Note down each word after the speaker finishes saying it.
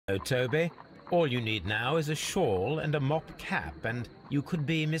Toby. All you need now is a shawl and a mop cap, and you could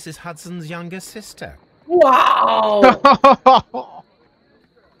be Mrs. Hudson's younger sister. Wow!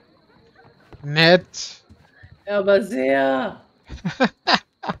 Nett. Aber sehr.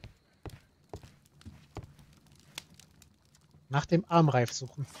 Nach dem Armreif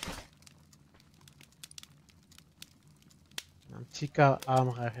suchen. Ein antiker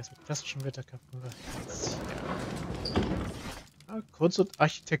Armreif. Jetzt mit klassischen Wetterköpfen. Ja, Kunst und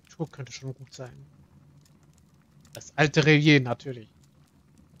Architektur könnte schon gut sein. Das alte Relier natürlich.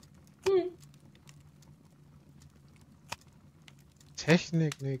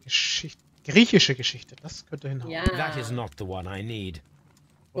 Technik, ne, Geschichte. Griechische Geschichte, das könnte hinhauen. Ja. That is not the one I need.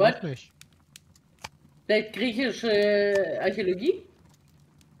 Oder What? nicht? Vielleicht griechische Archäologie?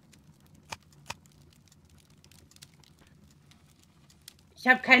 Ich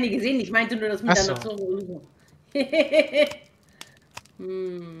habe keine gesehen, ich meinte nur das mit der Nation.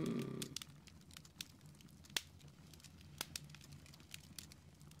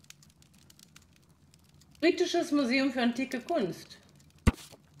 Britisches Museum für antike Kunst.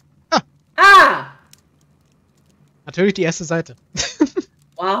 Ah! Natürlich die erste Seite.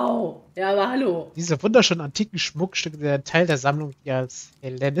 Wow, ja, aber hallo. Diese wunderschönen antiken Schmuckstücke sind ein Teil der Sammlung, die als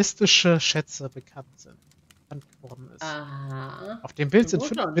hellenistische Schätze bekannt geworden ist. Aha. Auf dem Bild sind Wo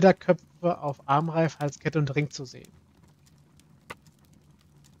 5 schon? Widderköpfe auf Armreif, Halskette und Ring zu sehen.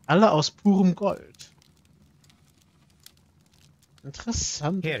 Alle aus purem Gold.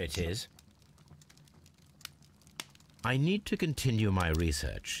 Interessant. Here it is. I need to continue my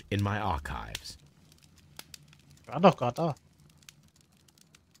research in my archives. War doch gerade da.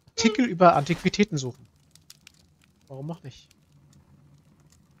 Artikel über Antiquitäten suchen. Warum auch nicht?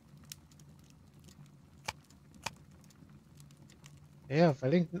 Ja,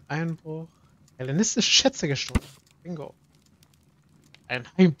 Wellington-Einbruch. Hellenistische Schätze gestohlen. Bingo. Ein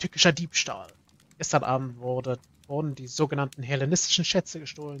heimtückischer Diebstahl. Gestern Abend wurden die sogenannten hellenistischen Schätze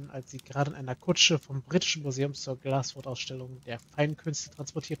gestohlen, als sie gerade in einer Kutsche vom Britischen Museum zur Glaswortausstellung der Feinkünste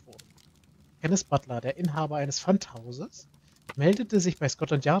transportiert wurden. Kenneth Butler, der Inhaber eines Pfandhauses, meldete sich bei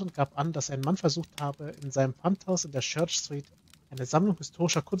Scotland Yard und gab an, dass ein Mann versucht habe, in seinem Pfandhaus in der Church Street eine Sammlung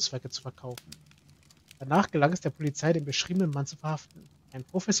historischer Kunstwerke zu verkaufen. Danach gelang es der Polizei, den beschriebenen Mann zu verhaften, einen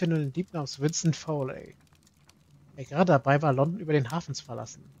professionellen Dieb namens Vincent Foley, der gerade dabei war, London über den Hafen zu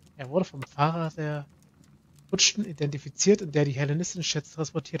verlassen. Er wurde vom Fahrer der Kutschen identifiziert, in der die hellenistischen Schätze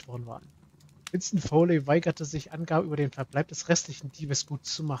transportiert worden waren. Vincent Foley weigerte sich, Angaben über den Verbleib des restlichen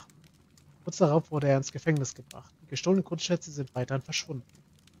Diebesguts zu machen. Kurz darauf wurde er ins Gefängnis gebracht. Die gestohlenen Kunstschätze sind weiterhin verschwunden.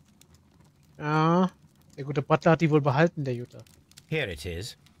 Ja, der gute Butler hat die wohl behalten, der Jutta. Here it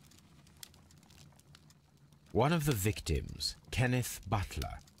is. One of the victims, Kenneth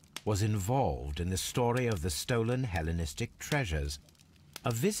Butler, was involved in the story of the stolen Hellenistic treasures. A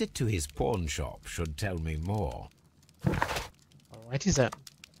visit to his pawn shop should tell me more. Alrighty then.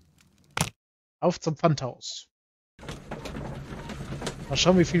 Auf zum Pfandhaus. Mal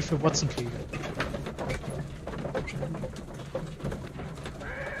schauen, wie viel für Watson kriege.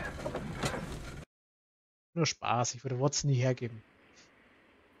 Nur Spaß, ich würde Watson nie hergeben.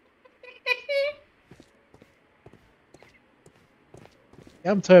 Die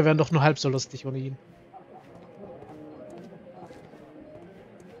Abenteuer wären doch nur halb so lustig ohne ihn.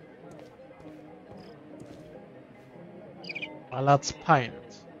 Ballards Pint.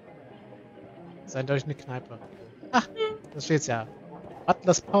 Das ist eindeutig eine Kneipe. Ach, das steht's ja.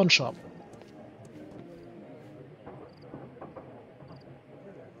 Butlers Pawn Shop.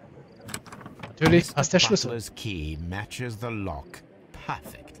 Natürlich passt der Schlüssel. Butler's key matches the lock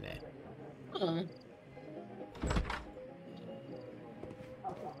perfectly. Hm.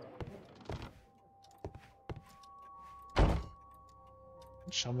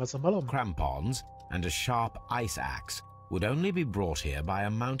 Schauen wir uns doch mal um. Crampons and a sharp ice axe would only be brought here by a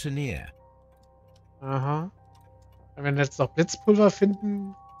mountaineer. Aha. Wenn wir jetzt noch Blitzpulver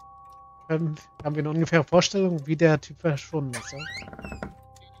finden, haben wir eine ungefähre Vorstellung, wie der Typ verschwunden ist. Ja?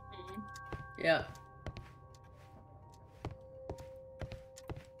 Ja.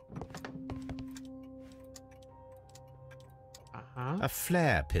 Aha. A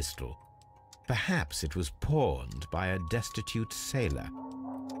flare pistol. Perhaps it was pawned by a destitute sailor.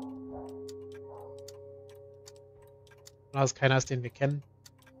 Das ist keiner, den wir kennen.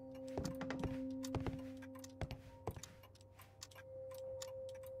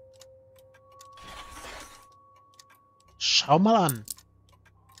 Schau mal an.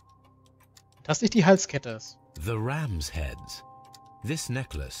 Das nicht die Halskette ist. The ram's heads. This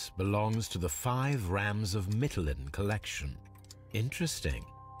necklace belongs to the 5 Rams of Mittelin collection. Interesting.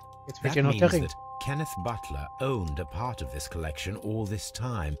 Jetzt fehlt That hier noch der means Ring. that Kenneth Butler owned a part of this collection all this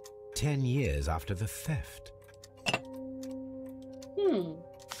time, 10 years after the theft.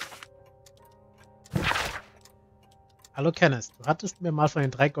 Hallo Kenneth, du hattest mir mal von den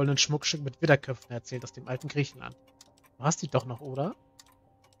 3 goldenen Schmuckstücken mit Widderköpfen erzählt aus dem alten Griechenland. Du hast die doch noch, oder?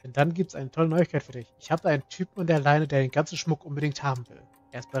 Denn dann gibt's eine tolle Neuigkeit für dich. Ich habe da einen Typen an der Leine, der den ganzen Schmuck unbedingt haben will.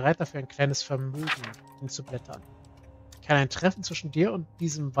 Er ist bereit dafür, ein kleines Vermögen hinzublättern. Ich kann ein Treffen zwischen dir und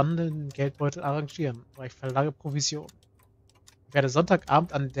diesem wandelnden Geldbeutel arrangieren, aber ich verlange Provision. Ich werde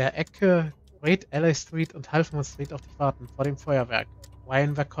Sonntagabend an der Ecke Great Alley Street und Halfman Street auf dich warten, vor dem Feuerwerk.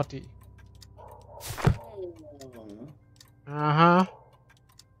 Ryan Vacotti. Aha.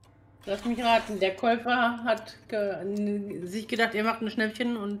 Lass mich raten, der Käufer hat sich gedacht, er macht ein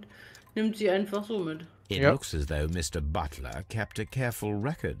Schnäppchen und nimmt sie einfach so mit. It Yep. looks as though Mr. Butler kept a careful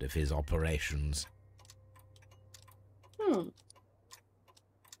record of his operations.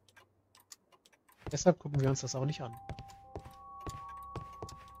 Deshalb gucken wir uns das auch nicht an.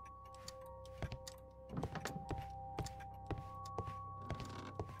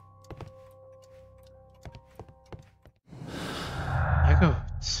 Na gut.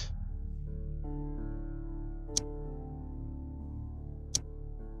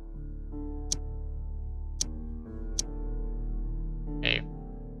 Ey.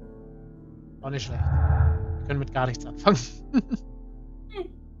 Auch nicht schlecht. Wir können mit gar nichts anfangen.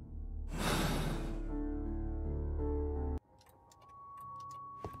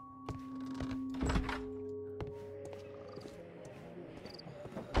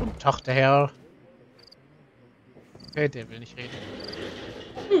 Guten Tag, der Herr. Okay, der will nicht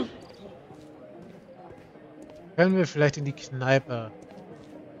reden. Können wir vielleicht in die Kneipe?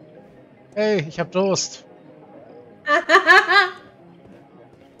 Hey, ich hab Durst.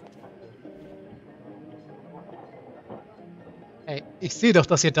 Hey, ich sehe doch,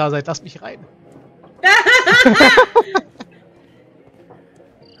 dass ihr da seid. Lasst mich rein.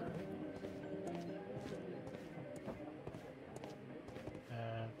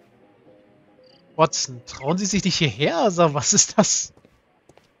 Watson, trauen Sie sich nicht hierher? Also, was ist das?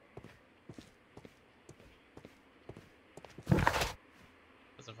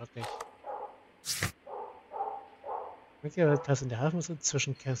 Also wirklich. Mitglieder in der Hafenmasse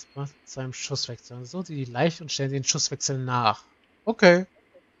zwischen Casper zu einem Schusswechsel. So sie die Leiche und stellen den Schusswechsel nach. Okay.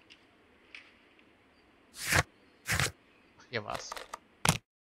 Ach, hier war's.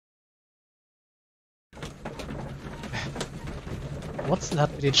 Watson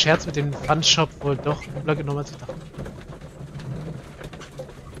hat mir den Scherz mit dem Funshop wohl doch übler genommen, als ich dachte.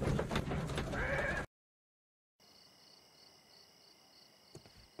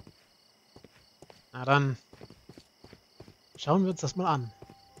 Na dann. Schauen wir uns das mal an.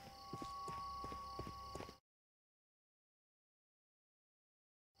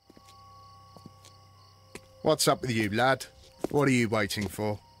 What's up with you, lad? What are you waiting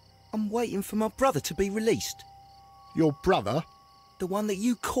for? I'm waiting for my brother to be released. Your brother? The one that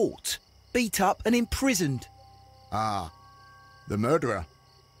you caught, beat up and imprisoned. Ah, the murderer.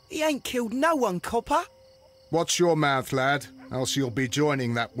 He ain't killed no one, copper. Watch your mouth, lad, else you'll be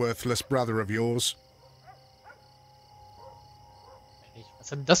joining that worthless brother of yours. Was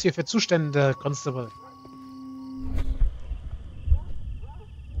sind das hier für Zustände, Constable?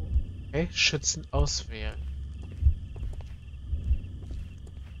 Okay, Schützen auswählen.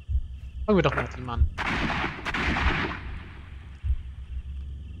 Fangen wir doch mal mit ihm an. Aha.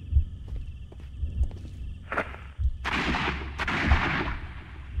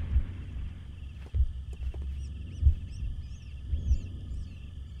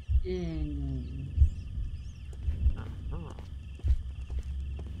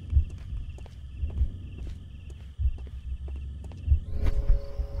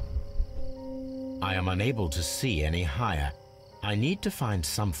 I am unable to see any higher. I need to find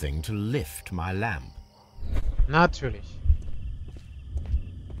something to lift my lamp. Natürlich.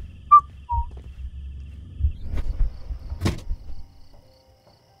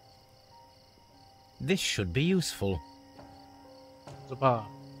 This should be useful. Super.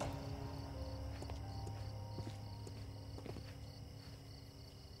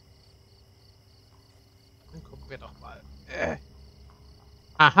 Dann gucken wir doch mal.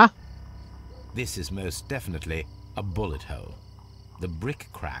 Aha. This is most definitely a bullet hole. The brick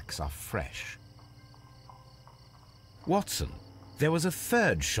cracks are fresh. Watson, there was a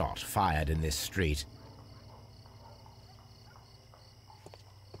third shot fired in this street.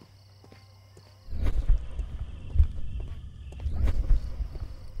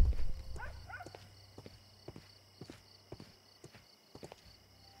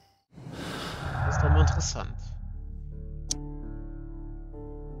 Das ist doch mal interessant.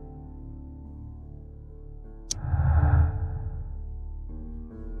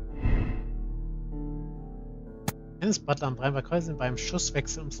 Dennis Butler und Brian McCoy sind beim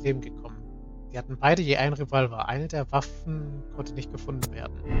Schusswechsel ums Leben gekommen. Sie hatten beide je einen Revolver. Eine der Waffen konnte nicht gefunden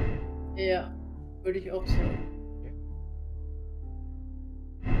werden. Ja, würde ich auch sagen.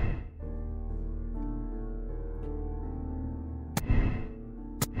 Okay.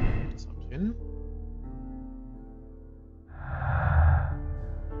 Das haut hin.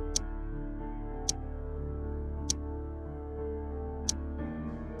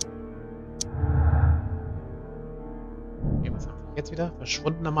 Jetzt wieder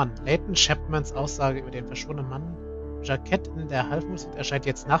verschwundener Mann. Leighton Chapmans Aussage über den verschwundenen Mann im Jackett in der Halbmond erscheint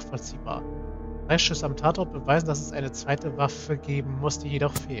jetzt nachvollziehbar. 3 Schüsse am Tatort beweisen, dass es eine zweite Waffe geben muss, die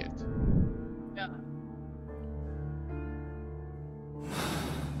jedoch fehlt. Ja.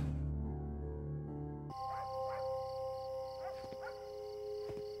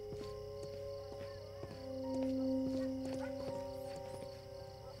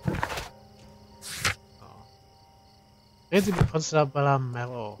 Reden Sie mit Constable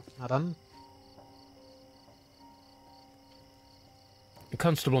Marrow. Na dann.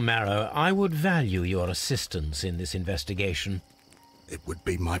 Constable Marrow, I would value your assistance in this investigation. It would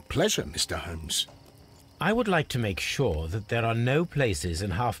be my pleasure, Mr. Holmes. I would like to make sure that there are no places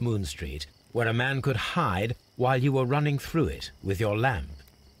in Half Moon Street where a man could hide while you were running through it with your lamp.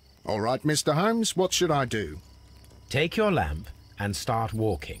 All right, Mr. Holmes, what should I do? Take your lamp and start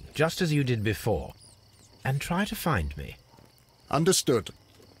walking, just as you did before, and try to find me. Understood.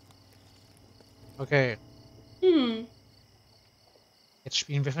 Okay. Jetzt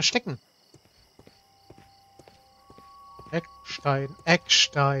spielen wir Verstecken. Eckstein,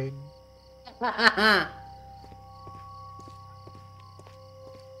 Eckstein.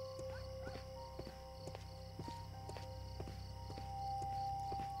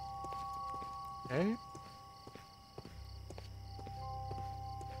 Okay.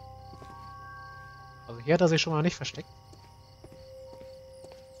 Also hier hat er sich schon mal nicht versteckt.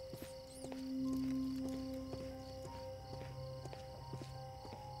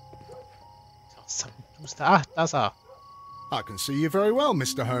 Ah, da ist er. I can see you very well,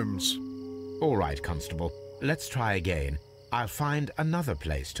 Mr. Holmes. All right, Constable. Let's try again. I'll find another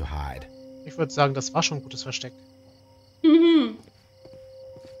place to hide. Ich würde sagen, das war schon ein gutes Versteck. Wir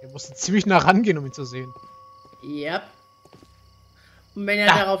mussten ziemlich nah rangehen, um ihn zu sehen. Yep. Und wenn er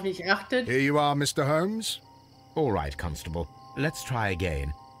darauf nicht achtet... Here you are, Mr. Holmes. All right, Constable. Let's try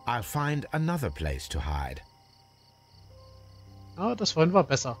again. I'll find another place to hide. Ah, das vorhin war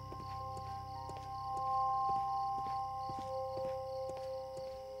besser.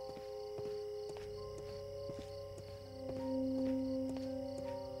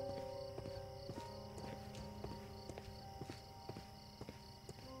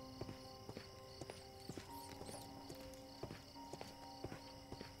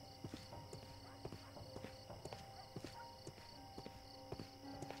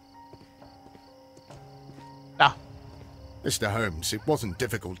 Mr. Holmes, it wasn't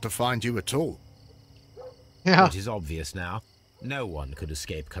difficult to find you at all. Ja. It is obvious now. No one could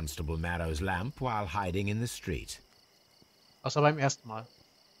escape Constable Marrow's lamp while hiding in the street. Außer beim ersten Mal.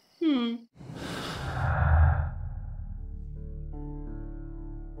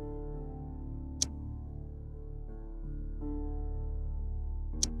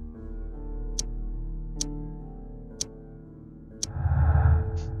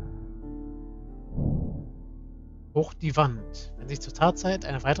 Hoch die Wand. Wenn sich zur Tatzeit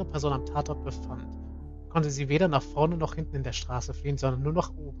eine weitere Person am Tatort befand, konnte sie weder nach vorne noch hinten in der Straße fliehen, sondern nur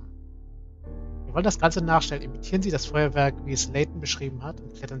nach oben. Wir wollen das Ganze nachstellen. Imitieren Sie das Feuerwerk, wie es Leighton beschrieben hat,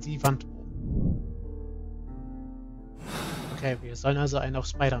 und klettern Sie die Wand hoch. Okay, wir sollen also einen auf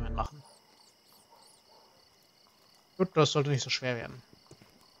Spider-Man machen. Gut, das sollte nicht so schwer werden.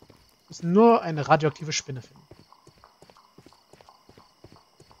 Wir müssen nur eine radioaktive Spinne finden.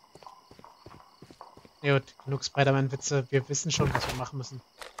 Ja gut, genug Spider-Man-Witze. Wir wissen schon, was wir machen müssen.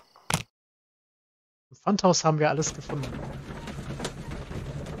 Im Pfandhaus haben wir alles gefunden.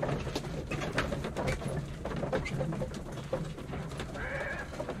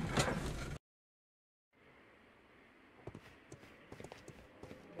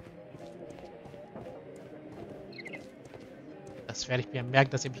 Das werde ich mir merken,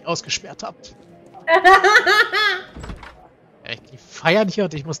 dass ihr mich ausgesperrt habt. Ja, die feiern hier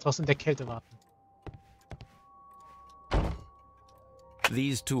und ich muss draußen in der Kälte warten.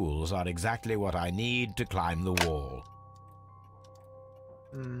 These tools are exactly what I need to climb the wall.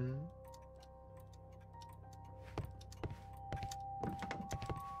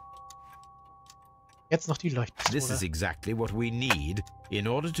 Jetzt noch die Leuchtpistole. This is exactly what we need in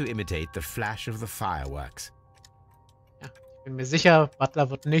order to imitate the flash of the fireworks. Ja, ich bin mir sicher, Butler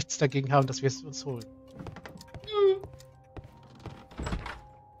wird nichts dagegen haben, dass wir es uns holen.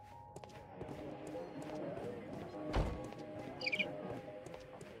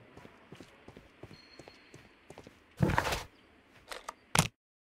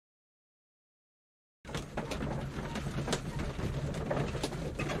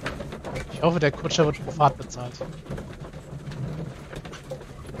 Ich hoffe, der Kutscher wird pro Fahrt bezahlt.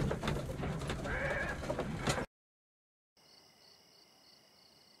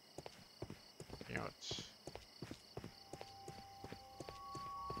 Gut.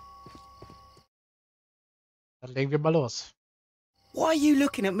 Dann legen wir mal los. Why are you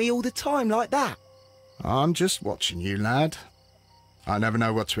looking at me all the time like that? I'm just watching you, lad. I never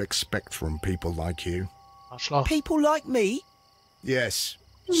know what to expect from people like you. Arschloch. People like me? Yes,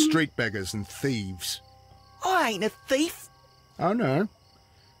 street beggars and thieves. I ain't a thief. Oh, no?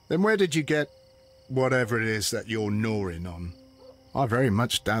 Then where did you get whatever it is that you're gnawing on? I very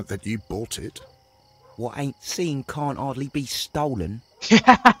much doubt that you bought it. What ain't seen can't hardly be stolen.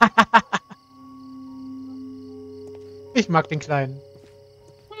 Ich mag den Kleinen.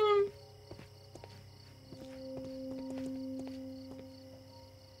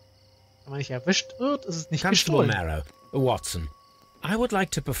 Wenn man nicht erwischt wird, ist es nicht Constable gestohlen. Marrow, Watson, I would like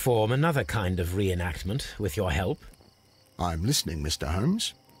to perform another kind of reenactment with your help. I'm listening, Mr.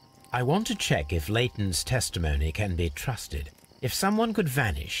 Holmes. I want to check if Leighton's testimony can be trusted. If someone could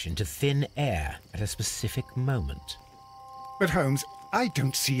vanish into thin air at a specific moment. But Holmes, I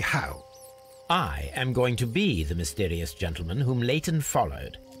don't see how. I am going to be the mysterious gentleman whom Leighton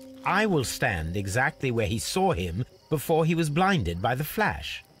followed. I will stand exactly where he saw him before he was blinded by the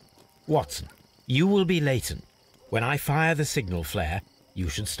flash. Watson, you will be Leighton. When I fire the signal flare, you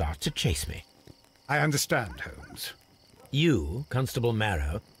should start to chase me. I understand, Holmes. You, Constable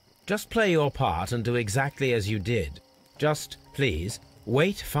Marrow, just play your part and do exactly as you did. Just, please,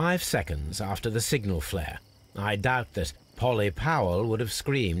 wait 5 seconds after the signal flare. I doubt that Polly Powell would have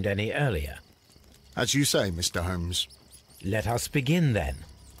screamed any earlier. As you say, Mr. Holmes. Let us begin then.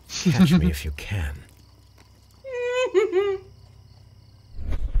 Catch me if you can.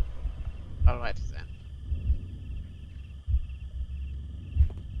 Alright then.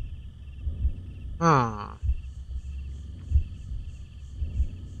 Ah.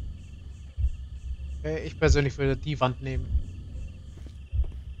 Okay, ich persönlich würde die Wand nehmen.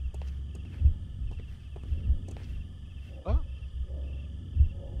 Oder?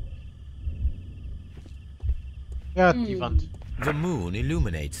 Ja, die Wand. The moon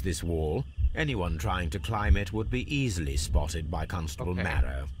illuminates this wall. Anyone trying to climb it would be easily spotted by Constable Okay.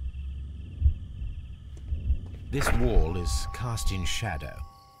 Marrow. This wall is cast in shadow.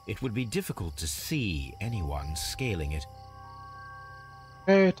 It would be difficult to see anyone scaling it.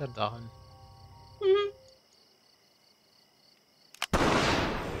 Okay, dann dahin.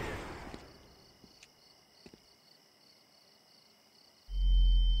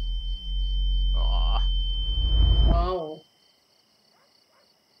 Oh, Wow.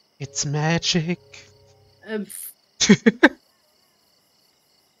 it's magic. Pff,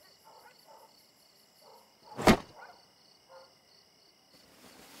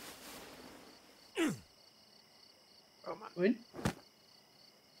 und?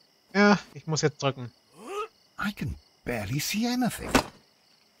 Ja, ich muss jetzt drücken. I can barely see anything.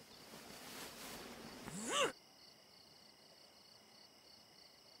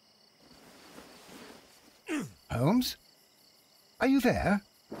 Holmes? Are you there?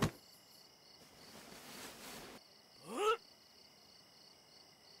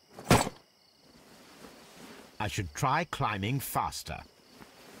 I should try climbing faster.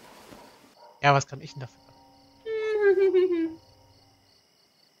 Ja, was kann ich denn dafür?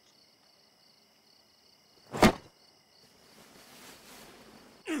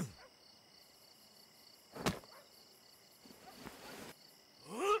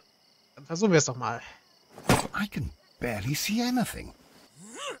 Dann versuchen wir es doch mal. I can barely see anything.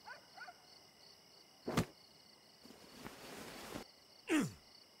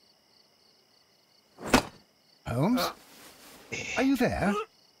 Holmes? Are you there?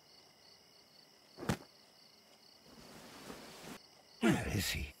 Where is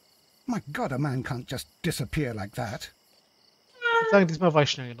he? My God, a man can't just disappear like that. Ich würde sagen, diesmal war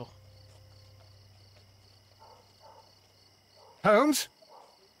ich schnell genug. Holmes?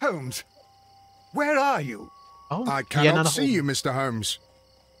 Holmes? Where are you? Oh, I geh ja cannot nach see oben. you, Mr. Holmes.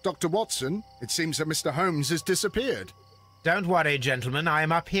 Dr. Watson, it seems that Mr. Holmes has disappeared. Don't worry, gentlemen, I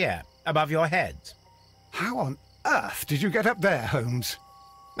am up here, above your heads. How on earth did you get up there, Holmes?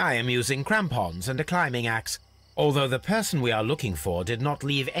 I am using crampons and a climbing axe, although the person we are looking for did not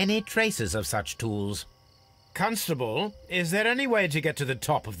leave any traces of such tools. Constable, is there any way to get to the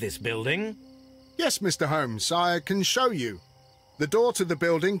top of this building? Yes, Mr. Holmes, I can show you. The door to the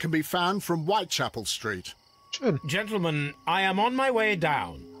building can be found from Whitechapel Street. Schön. Gentlemen, I am on my way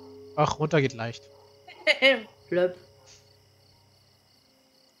down. Ach, runter geht leicht. Blöp.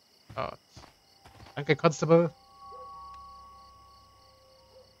 Oh. Danke, Constable.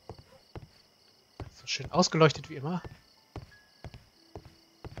 schön ausgeleuchtet wie immer.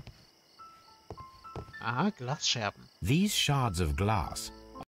 Aha, Glasscherben. These shards of glass